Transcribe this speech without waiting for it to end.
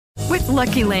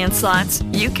Lucky Land Slots,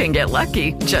 you can get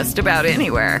lucky just about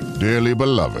anywhere. Dearly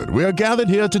beloved, we are gathered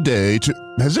here today to...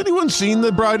 Has anyone seen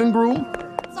the bride and groom?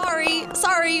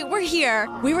 Sorry, we're here.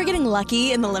 We were getting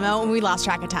lucky in the limo and we lost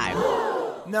track of time.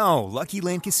 No, Lucky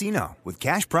Land Casino, with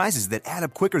cash prizes that add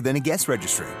up quicker than a guest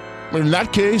registry. In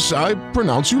that case, I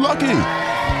pronounce you lucky.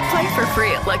 Play for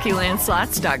free at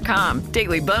LuckyLandSlots.com.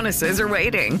 Daily bonuses are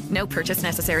waiting. No purchase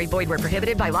necessary. Void where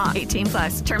prohibited by law.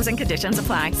 18+. Terms and conditions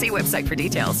apply. See website for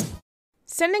details.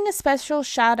 Sending a special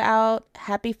shout out,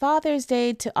 Happy Father's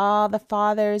Day to all the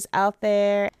fathers out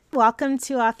there. Welcome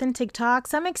to Authentic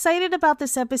Talks. I'm excited about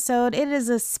this episode. It is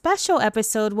a special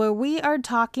episode where we are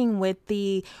talking with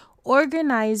the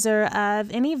organizer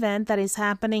of an event that is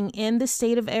happening in the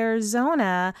state of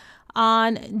Arizona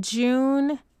on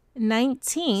June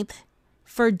 19th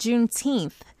for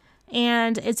Juneteenth.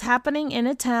 And it's happening in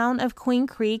a town of Queen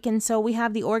Creek. And so we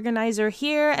have the organizer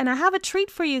here. And I have a treat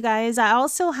for you guys. I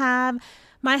also have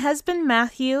my husband,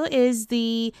 Matthew, is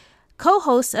the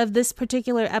co-host of this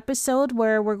particular episode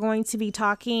where we're going to be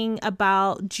talking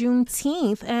about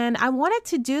Juneteenth. And I wanted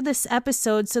to do this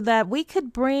episode so that we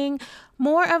could bring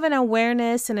more of an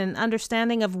awareness and an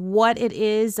understanding of what it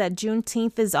is that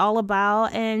Juneteenth is all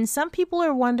about. And some people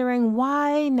are wondering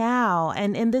why now.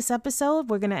 And in this episode,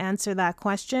 we're going to answer that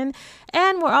question.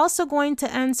 And we're also going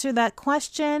to answer that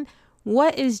question,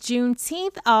 what is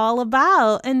Juneteenth all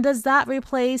about? And does that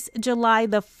replace July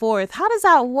the 4th? How does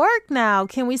that work now?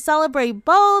 Can we celebrate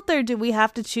both, or do we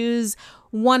have to choose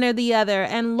one or the other?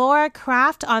 And Laura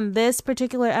Kraft on this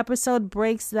particular episode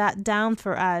breaks that down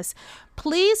for us.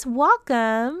 Please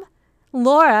welcome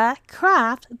Laura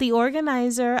Kraft, the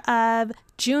organizer of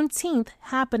Juneteenth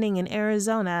happening in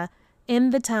Arizona in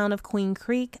the town of Queen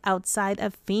Creek outside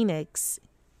of Phoenix.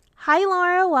 Hi,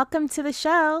 Laura. Welcome to the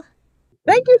show.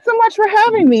 Thank you so much for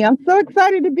having me. I'm so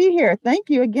excited to be here.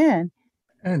 Thank you again.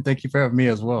 And thank you for having me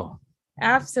as well.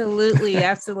 Absolutely.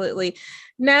 Absolutely.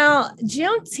 Now,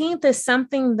 Juneteenth is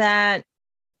something that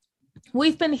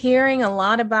we've been hearing a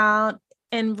lot about.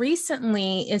 And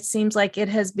recently, it seems like it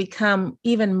has become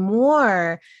even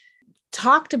more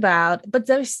talked about, but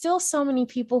there's still so many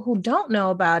people who don't know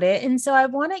about it. And so I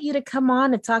wanted you to come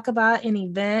on and talk about an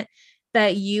event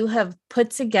that you have put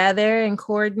together and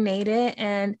coordinated.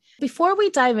 And before we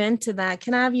dive into that,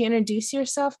 can I have you introduce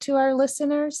yourself to our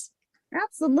listeners?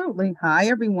 Absolutely. Hi,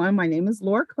 everyone. My name is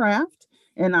Laura Kraft,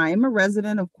 and I am a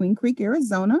resident of Queen Creek,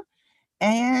 Arizona.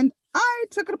 And I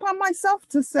took it upon myself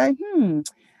to say,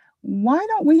 why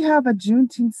don't we have a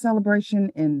Juneteenth celebration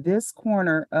in this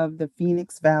corner of the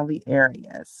Phoenix Valley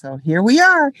area? So here we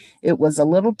are. It was a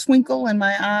little twinkle in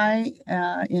my eye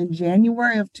in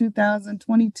January of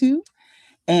 2022.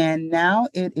 And now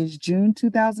it is June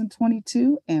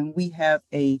 2022, and we have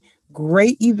a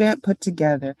great event put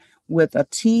together with a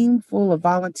team full of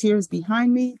volunteers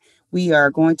behind me. We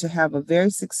are going to have a very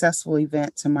successful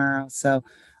event tomorrow. So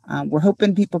we're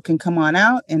hoping people can come on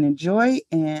out and enjoy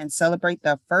and celebrate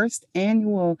the first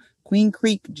annual Queen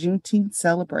Creek Juneteenth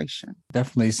celebration.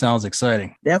 Definitely sounds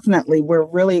exciting. Definitely. We're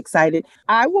really excited.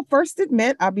 I'll be the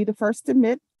first to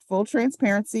admit, full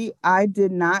transparency, I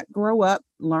did not grow up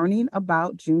learning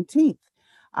about Juneteenth.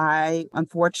 I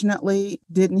unfortunately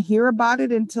didn't hear about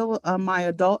it until my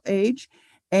adult age.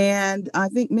 And I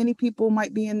think many people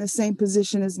might be in the same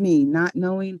position as me, not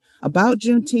knowing about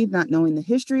Juneteenth, not knowing the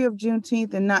history of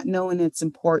Juneteenth, and not knowing its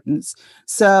importance.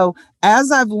 So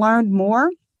as I've learned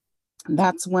more,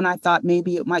 that's when I thought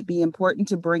maybe it might be important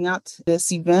to bring out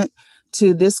this event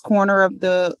to this corner of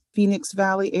the Phoenix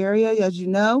Valley area. As you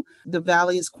know, the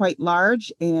valley is quite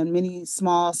large and many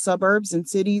small suburbs and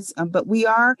cities, but we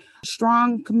are a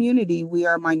strong community. We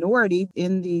are a minority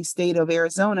in the state of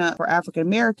Arizona for African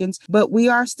Americans, but we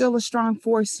are still a strong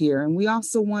force here. And we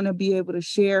also want to be able to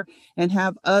share and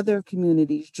have other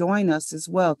communities join us as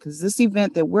well, because this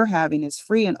event that we're having is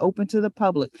free and open to the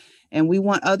public, and we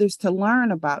want others to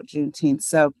learn about Juneteenth.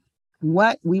 So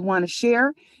what we want to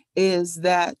share is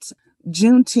that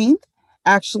Juneteenth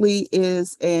actually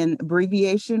is an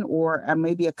abbreviation or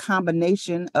maybe a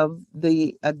combination of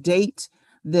the date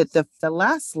that the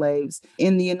last slaves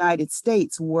in the United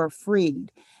States were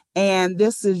freed. And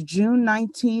this is June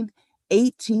 19th,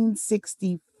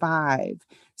 1865.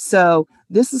 So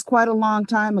this is quite a long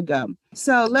time ago.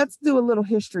 So let's do a little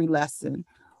history lesson.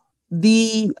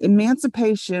 The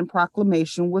Emancipation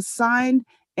Proclamation was signed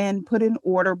and put in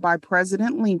order by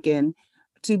President Lincoln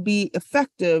to be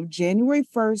effective January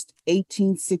 1st,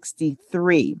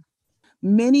 1863.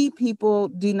 Many people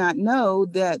do not know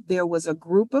that there was a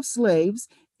group of slaves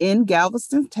in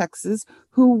Galveston, Texas,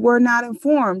 who were not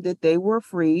informed that they were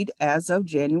freed as of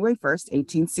January 1st,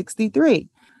 1863.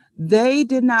 They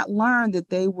did not learn that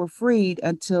they were freed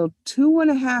until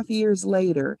 2.5 years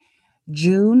later,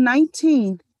 June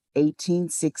 19th,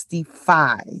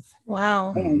 1865.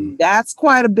 Wow. And that's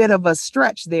quite a bit of a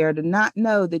stretch there to not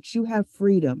know that you have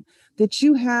freedom, that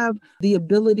you have the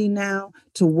ability now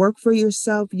to work for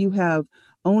yourself. You have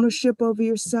ownership over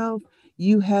yourself.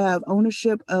 You have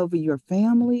ownership over your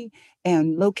family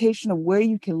and location of where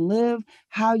you can live,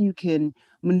 how you can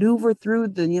maneuver through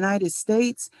the United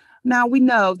States. Now, we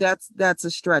know that's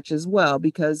a stretch as well,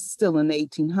 because still in the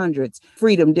 1800s,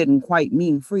 freedom didn't quite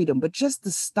mean freedom, but just the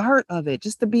start of it,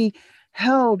 just to be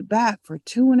held back for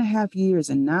 2.5 years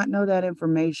and not know that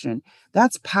information,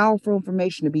 that's powerful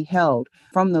information to be held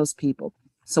from those people.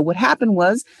 So what happened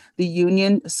was the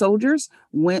Union soldiers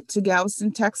went to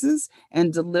Galveston, Texas,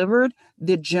 and delivered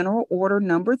the General Order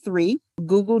number 3.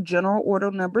 Google General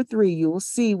Order number 3. You will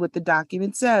see what the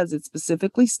document says. It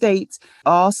specifically states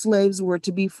all slaves were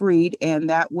to be freed, and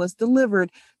that was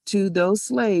delivered to those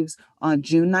slaves on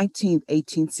June 19th,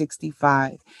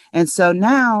 1865. And so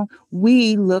now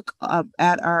we look up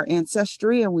at our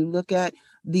ancestry and we look at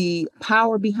the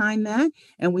power behind that,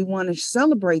 and we want to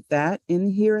celebrate that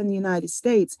here in the United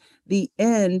States, the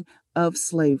end of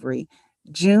slavery.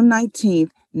 June 19th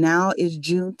now is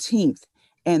Juneteenth,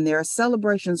 and there are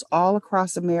celebrations all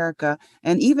across America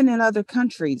and even in other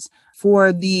countries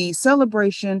for the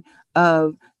celebration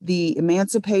of the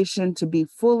emancipation to be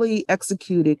fully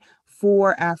executed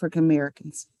for African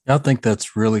Americans. I think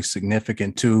that's really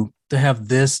significant to have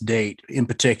this date in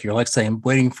particular. Like say, I'm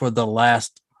waiting for the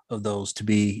last of those to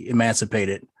be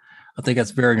emancipated. I think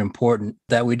that's very important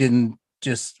that we didn't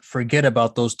just forget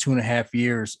about those 2.5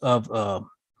 years of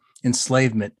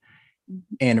enslavement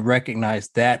and recognize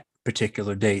that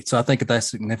particular date. So I think that's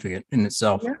significant in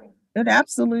itself. Yeah, it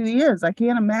absolutely is. I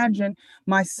can't imagine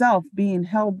myself being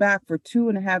held back for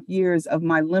 2.5 years of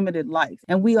my limited life.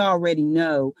 And we already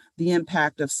know the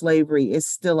impact of slavery is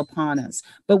still upon us.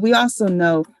 But we also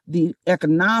know the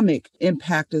economic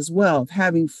impact as well of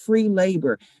having free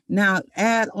labor. Now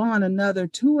add on another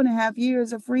 2.5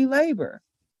 years of free labor.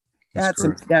 That's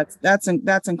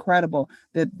incredible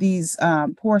that these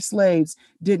poor slaves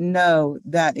didn't know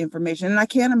that information. And I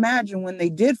can't imagine when they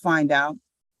did find out,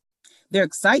 their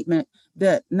excitement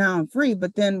that now I'm free.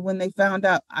 But then when they found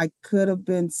out I could have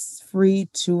been free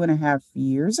 2.5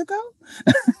 years ago.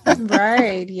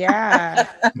 Right. Yeah.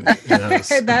 Yes.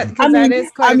 That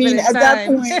is quite a bit of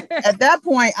time. At that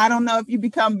point, I don't know if you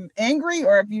become angry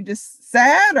or if you just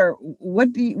sad or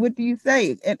what do you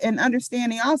say? And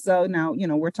understanding also now,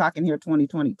 we're talking here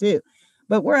 2022,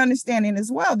 but we're understanding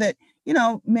as well that,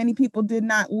 many people did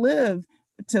not live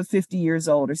to 50 years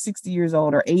old or 60 years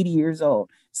old or 80 years old.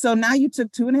 So now you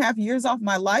took 2.5 years off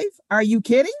my life. Are you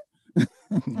kidding?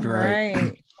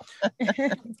 Right.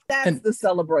 That's the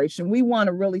celebration. We want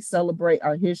to really celebrate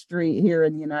our history here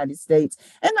in the United States.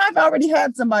 And I've already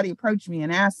had somebody approach me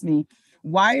and ask me,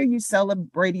 why are you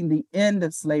celebrating the end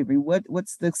of slavery?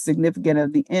 What's the significance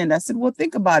of the end? I said, well,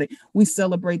 think about it. We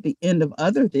celebrate the end of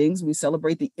other things. We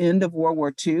celebrate the end of World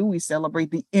War II. We celebrate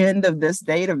the end of this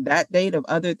date, of that date, of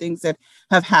other things that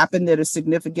have happened that are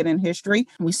significant in history.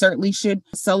 We certainly should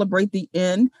celebrate the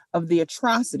end of the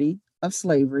atrocity of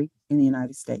slavery in the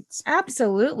United States.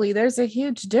 Absolutely. There's a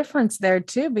huge difference there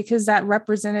too, because that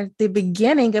represented the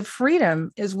beginning of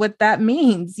freedom is what that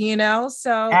means,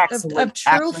 so of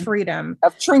true freedom.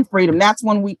 Of true freedom. That's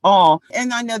when we all,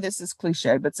 and I know this is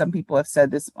cliche, but some people have said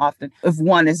this often, if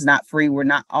one is not free, we're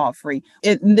not all free.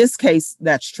 In this case,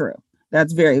 that's true.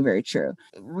 That's very, very true.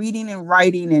 Reading and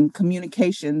writing and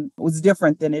communication was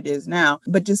different than it is now,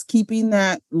 but just keeping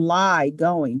that lie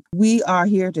going. We are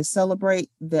here to celebrate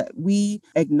that we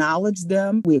acknowledge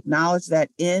them. We acknowledge that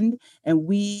end. And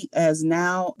we, as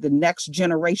now the next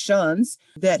generations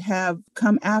that have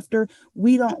come after,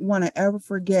 we don't want to ever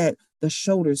forget the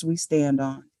shoulders we stand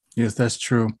on. Yes, that's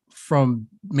true. From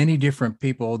many different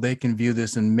people, they can view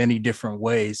this in many different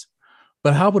ways.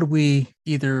 But how would we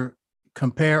either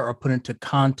compare or put into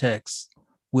context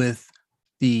with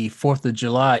the 4th of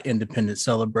July Independence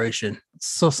celebration?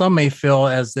 So some may feel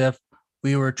as if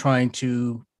we were trying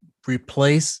to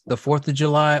replace the 4th of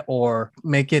July or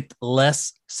make it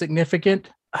less significant.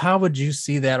 How would you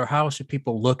see that, or how should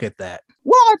people look at that?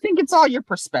 Well, I think it's all your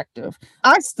perspective.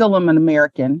 I still am an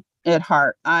American at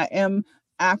heart. I am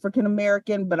African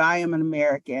American, but I am an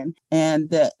American,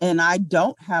 and I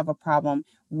don't have a problem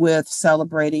with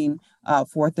celebrating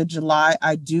 4th of July.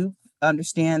 I do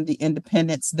understand the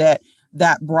independence that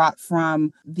brought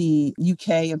from the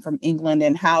UK and from England,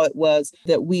 and how it was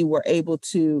that we were able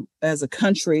to, as a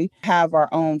country, have our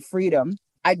own freedom.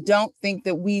 I don't think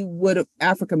that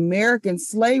African American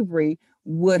slavery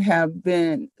would have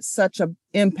been such an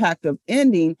impact of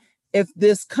ending if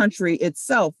this country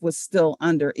itself was still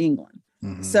under England.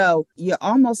 So you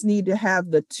almost need to have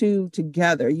the two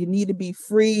together. You need to be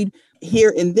freed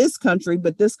here in this country,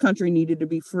 but this country needed to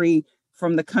be free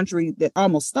from the country that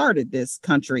almost started this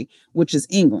country, which is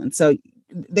England. So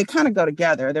they kind of go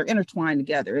together. They're intertwined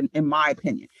together, in my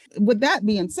opinion. With that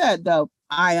being said, though,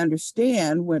 I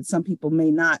understand when some people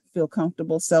may not feel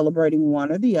comfortable celebrating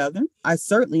one or the other. I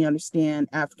certainly understand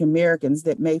African Americans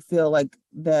that may feel like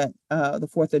that the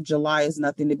 4th of July is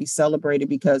nothing to be celebrated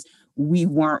because we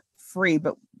weren't free.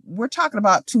 But we're talking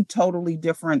about two totally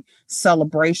different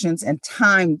celebrations and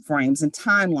time frames and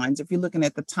timelines. If you're looking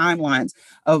at the timelines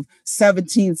of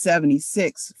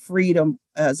 1776, freedom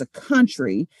as a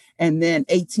country, and then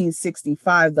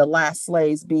 1865, the last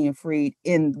slaves being freed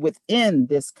within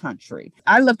this country.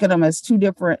 I look at them as two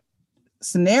different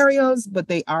scenarios, but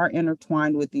they are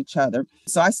intertwined with each other.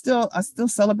 So I still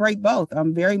celebrate both.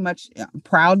 I'm very much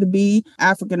proud to be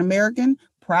African American,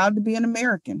 proud to be an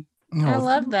American. I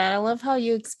love that. I love how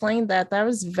you explained that. That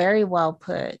was very well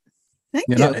put. Thank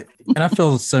you. And I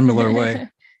feel a similar way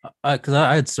because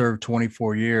I had served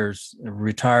 24 years,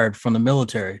 retired from the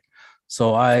military.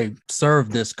 So I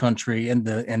served this country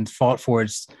and fought for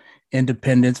its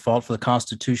independence, fought for the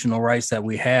constitutional rights that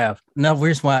we have. Now, the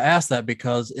reason why I ask that,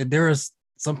 because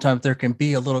sometimes there can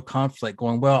be a little conflict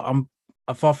going, well,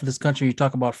 I fought for this country. You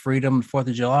talk about freedom, 4th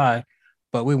of July,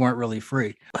 but we weren't really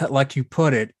free. Like you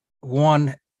put it,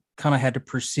 one kind of had to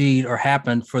proceed or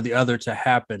happen for the other to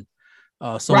happen.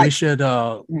 So right.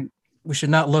 we should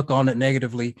not look on it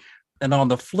negatively. And on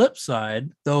the flip side,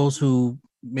 those who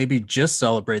maybe just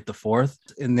celebrate the 4th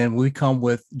and then we come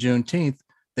with Juneteenth,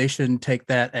 they shouldn't take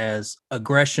that as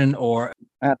aggression or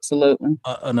absolutely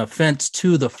an offense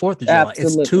to the 4th of July.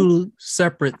 Absolutely. It's two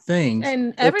separate things.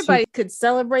 And everybody could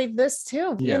celebrate this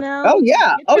too, yeah. you know? Oh,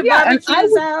 yeah. Get your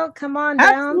barbecues out. Come on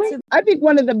down. I think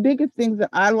one of the biggest things that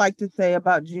I like to say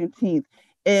about Juneteenth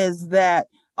is that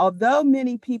although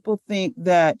many people think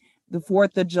that the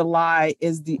 4th of July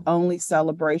is the only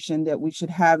celebration that we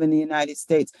should have in the United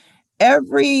States,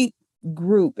 every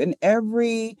group and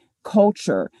every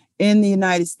culture in the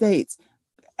United States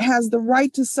has the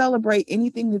right to celebrate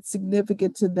anything that's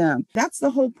significant to them. That's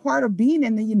the whole part of being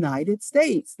in the United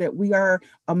States, that we are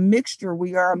a mixture,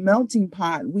 we are a melting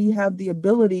pot. We have the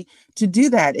ability to do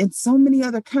that. In so many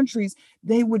other countries,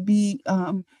 they would be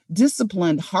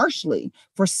disciplined harshly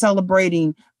for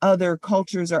celebrating other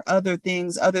cultures or other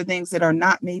things that are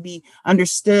not maybe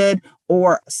understood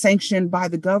or sanctioned by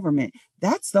the government.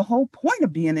 That's the whole point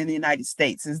of being in the United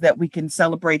States, is that we can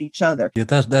celebrate each other. Yeah,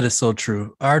 that is so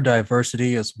true. Our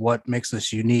diversity is what makes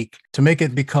us unique. To make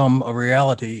it become a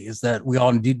reality is that we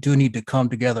all do need to come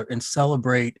together and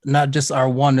celebrate not just our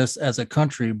oneness as a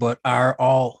country, but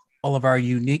all of our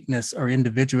uniqueness or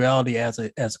individuality as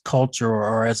a culture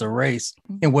or as a race,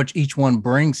 and what each one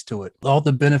brings to it. All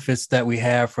the benefits that we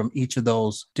have from each of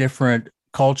those different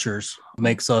cultures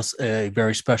makes us a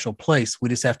very special place. We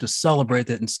just have to celebrate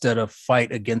it instead of fight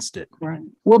against it. Right.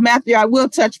 Well, Matthew, I will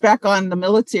touch back on the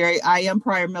military. I am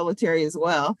prior military as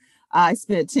well. I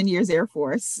spent 10 years Air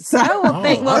Force. So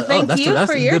thank you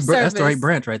for your service. That's the right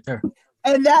branch right there.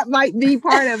 And that might be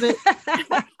part of it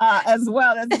as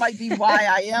well. That might be why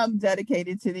I am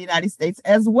dedicated to the United States,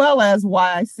 as well as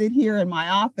why I sit here in my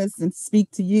office and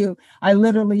speak to you. I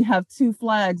literally have two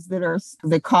flags that are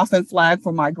the coffin flag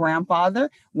for my grandfather.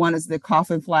 One is the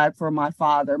coffin flag for my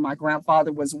father. My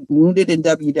grandfather was wounded in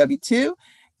WW2,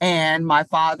 and my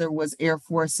father was Air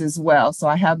Force as well. So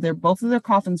I have both of their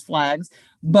coffins flags.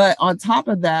 But on top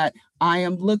of that, I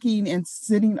am looking, and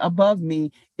sitting above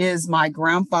me is my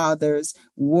grandfather's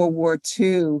World War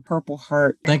II Purple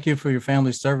Heart. Thank you for your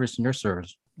family's service and your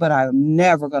service. But I'm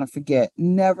never going to forget,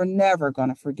 never going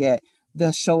to forget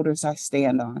the shoulders I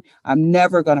stand on. I'm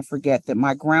never going to forget that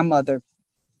my grandmother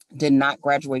did not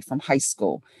graduate from high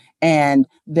school, and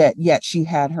that yet she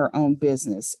had her own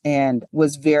business and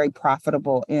was very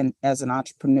profitable as an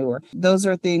entrepreneur. Those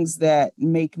are things that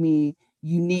make me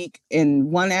unique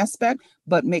in one aspect,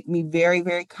 but make me very,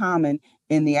 very common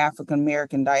in the African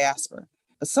American diaspora.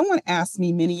 Someone asked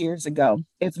me many years ago,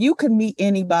 if you could meet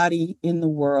anybody in the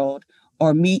world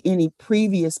or meet any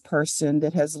previous person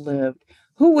that has lived,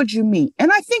 who would you meet?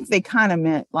 And I think they kind of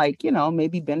meant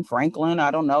maybe Ben Franklin, I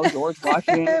don't know, George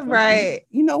Washington. Right.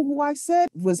 You know who I said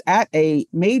was at a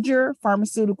major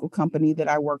pharmaceutical company that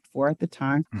I worked for at the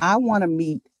time. I want to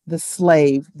meet the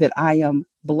slave that I am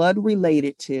blood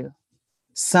related to.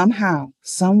 Somehow,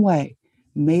 some way,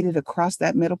 made it across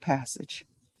that Middle Passage.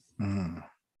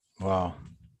 Wow.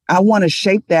 I want to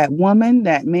shape that woman,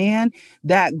 that man,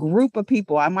 that group of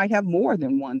people. I might have more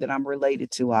than one that I'm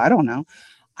related to. I don't know.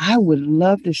 I would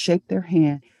love to shake their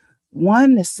hand.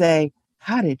 One to say,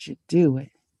 how did you do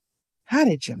it? How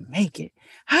did you make it?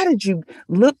 How did you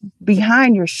look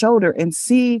behind your shoulder and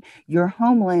see your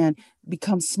homeland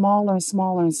become smaller and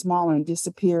smaller and smaller and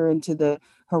disappear into the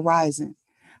horizon?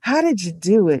 How did you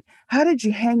do it? How did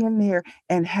you hang in there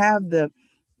and have the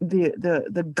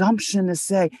gumption to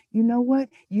say, you know what?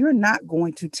 You're not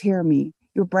going to tear me.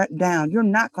 You're down. You're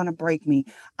not going to break me.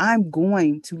 I'm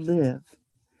going to live.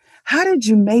 How did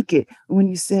you make it when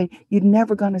you say you're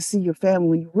never going to see your family,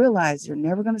 when you realize you're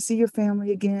never going to see your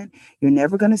family again, you're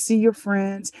never going to see your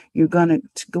friends, you're going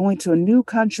to go into a new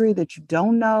country that you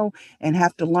don't know and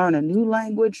have to learn a new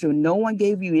language that no one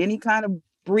gave you any kind of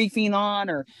briefing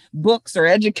on or books or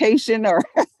education or,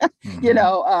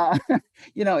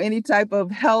 any type of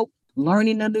help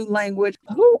learning a new language.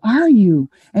 Who are you?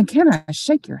 And can I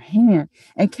shake your hand?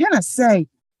 And can I say,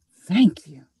 thank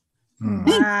you?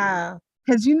 Wow.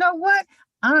 Because you know what?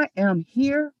 I am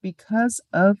here because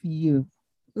of you.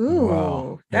 Ooh,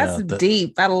 Wow. that's Yeah,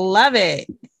 deep. I love it.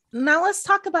 Now let's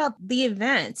talk about the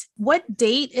event. What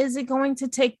date is it going to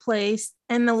take place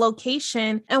and the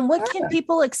location? And what can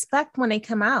people expect when they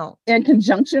come out? In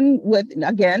conjunction with,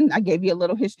 again, I gave you a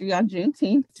little history on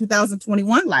Juneteenth,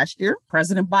 2021, last year,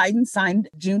 President Biden signed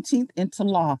Juneteenth into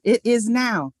law. It is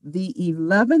now the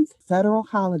 11th federal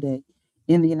holiday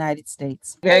in the United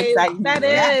States. Very exciting. That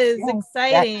is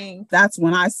exciting. That's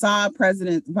when I saw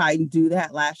President Biden do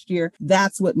that last year.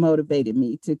 That's what motivated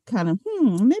me to kind of,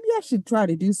 maybe I should try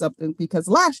to do something, because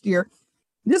last year,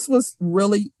 this was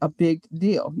really a big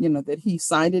deal, that he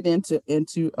signed it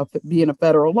into being a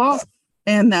federal law.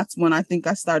 And that's when I think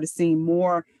I started seeing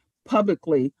more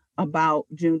publicly about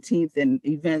Juneteenth and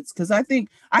events, because I think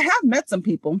I have met some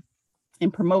people in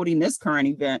promoting this current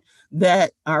event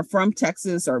that are from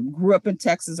Texas or grew up in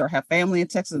Texas or have family in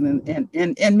Texas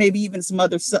and maybe even some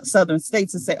other southern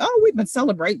states and say, oh, we've been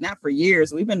celebrating that for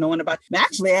years. We've been knowing about it.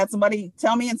 Actually, I had somebody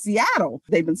tell me in Seattle,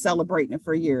 they've been celebrating it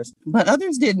for years, but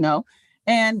others didn't know.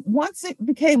 And once it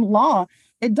became law,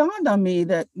 it dawned on me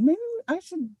that maybe I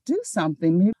should do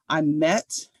something. Maybe I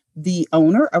met the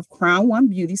owner of Crown One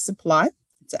Beauty Supply.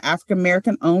 It's an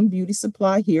African-American owned beauty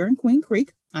supply here in Queen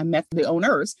Creek. I met the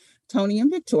owners, Tony and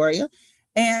Victoria,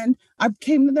 and I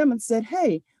came to them and said,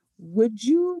 hey, would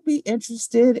you be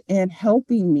interested in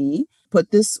helping me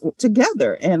put this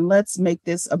together? And let's make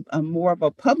this a more of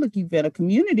a public event, a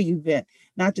community event,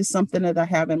 not just something that I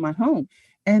have in my home.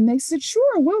 And they said,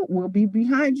 sure, we'll be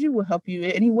behind you. We'll help you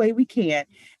any way we can.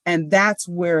 And that's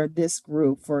where this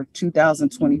grew for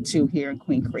 2022 here in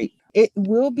Queen Creek. It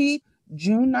will be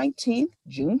June 19th,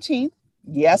 Juneteenth.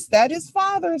 Yes, that is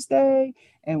Father's Day.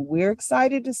 And we're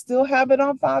excited to still have it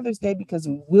on Father's Day because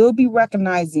we will be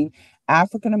recognizing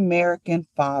African-American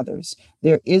fathers.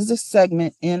 There is a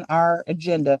segment in our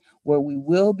agenda where we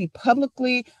will be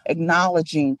publicly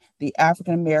acknowledging the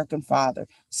African-American father.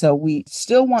 So we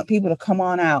still want people to come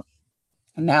on out.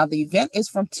 Now, the event is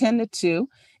from 10 to 2.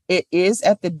 It is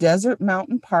at the Desert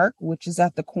Mountain Park, which is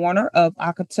at the corner of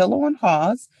Ocotillo and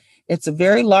Hawes. It's a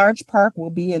very large park.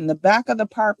 We'll be in the back of the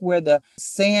park where the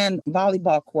sand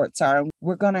volleyball courts are.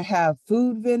 We're going to have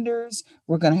food vendors.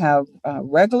 We're going to have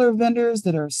regular vendors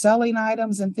that are selling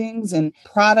items and things and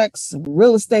products.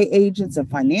 Real estate agents and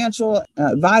financial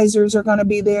advisors are going to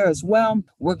be there as well.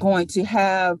 We're going to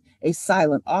have a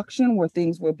silent auction where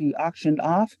things will be auctioned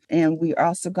off. And we're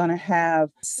also going to have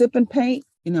sip and paint.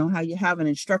 You know how you have an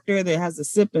instructor that has a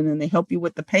sip and then they help you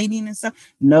with the painting and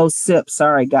stuff? No sip.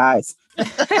 Sorry, guys.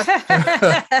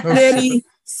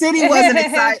 City wasn't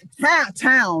excited.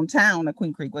 Town of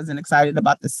Queen Creek wasn't excited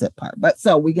about the sip part. But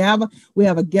so we have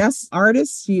a guest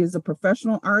artist. She is a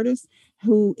professional artist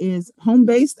who is home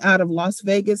based out of Las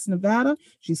Vegas, Nevada.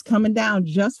 She's coming down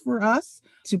just for us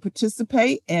to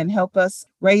participate and help us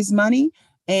raise money.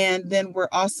 And then we're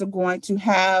also going to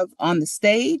have on the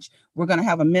stage, we're going to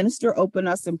have a minister open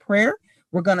us in prayer.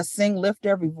 We're going to sing Lift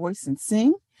Every Voice and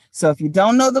Sing. So if you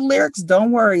don't know the lyrics,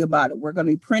 don't worry about it. We're going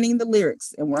to be printing the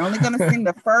lyrics and we're only going to sing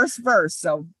the first verse.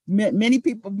 So many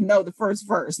people know the first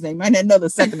verse. They might not know the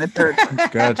second and third.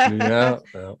 Gotcha.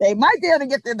 Yeah. They might be able to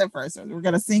get through the first one. We're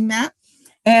going to sing that.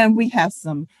 And we have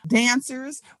some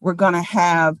dancers. We're going to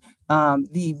have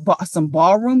some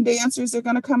ballroom dancers are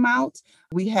going to come out.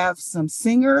 We have some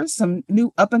singers, some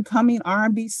new up and coming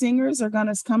R&B singers are going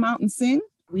to come out and sing.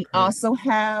 We also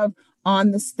have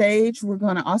on the stage, we're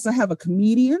going to also have a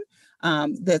comedian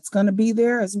that's going to be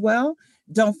there as well.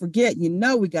 don't forget,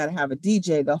 we got to have a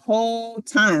DJ the whole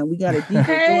time. We got a DJ.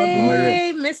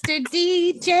 Hey, Mr.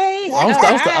 DJ.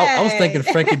 I was thinking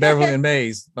Frankie Beverly and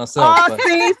Mays myself. Oh,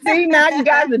 see, now you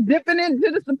guys are dipping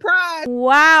into the surprise.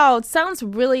 Wow, it sounds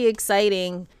really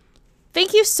exciting.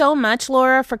 Thank you so much,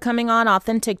 Laura, for coming on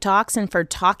Authentic Talks and for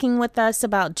talking with us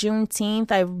about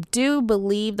Juneteenth. I do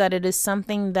believe that it is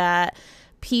something that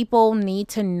people need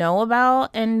to know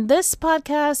about. And this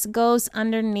podcast goes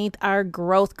underneath our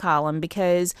growth column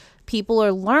because people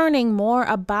are learning more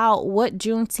about what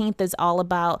Juneteenth is all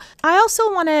about. I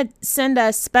also want to send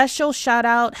a special shout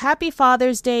out, Happy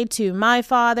Father's Day to my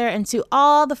father and to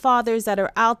all the fathers that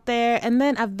are out there. And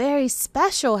then a very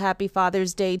special Happy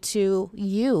Father's Day to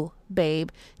you,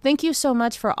 babe. Thank you so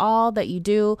much for all that you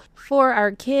do for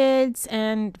our kids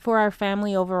and for our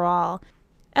family overall.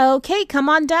 Okay, come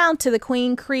on down to the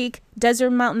Queen Creek Desert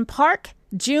Mountain Park,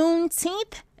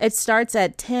 Juneteenth. It starts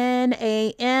at 10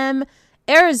 a.m.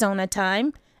 Arizona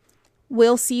time.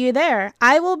 We'll see you there.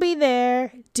 I will be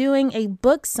there doing a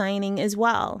book signing as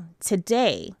well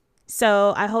today.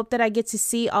 So I hope that I get to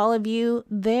see all of you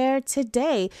there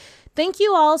today. Thank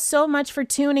you all so much for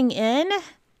tuning in.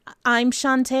 I'm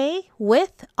Shantae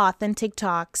with Authentic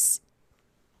Talks.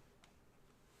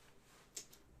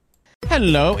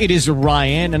 Hello, it is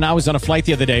Ryan, and I was on a flight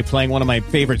the other day playing one of my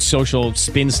favorite social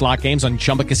spin slot games on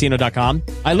ChumbaCasino.com.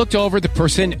 I looked over at the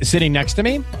person sitting next to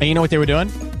me, and you know what they were doing?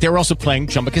 They were also playing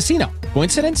Chumba Casino.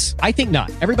 Coincidence? I think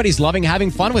not. Everybody's loving having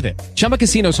fun with it. Chumba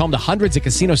Casino is home to hundreds of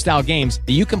casino-style games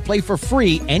that you can play for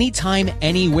free anytime,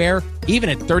 anywhere, even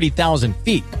at 30,000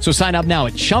 feet. So sign up now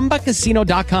at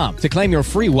ChumbaCasino.com to claim your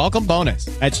free welcome bonus.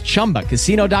 That's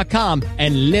ChumbaCasino.com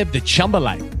and live the Chumba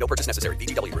life. No purchase necessary.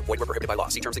 VGW. Void where prohibited by law.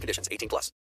 See terms and conditions. 18+.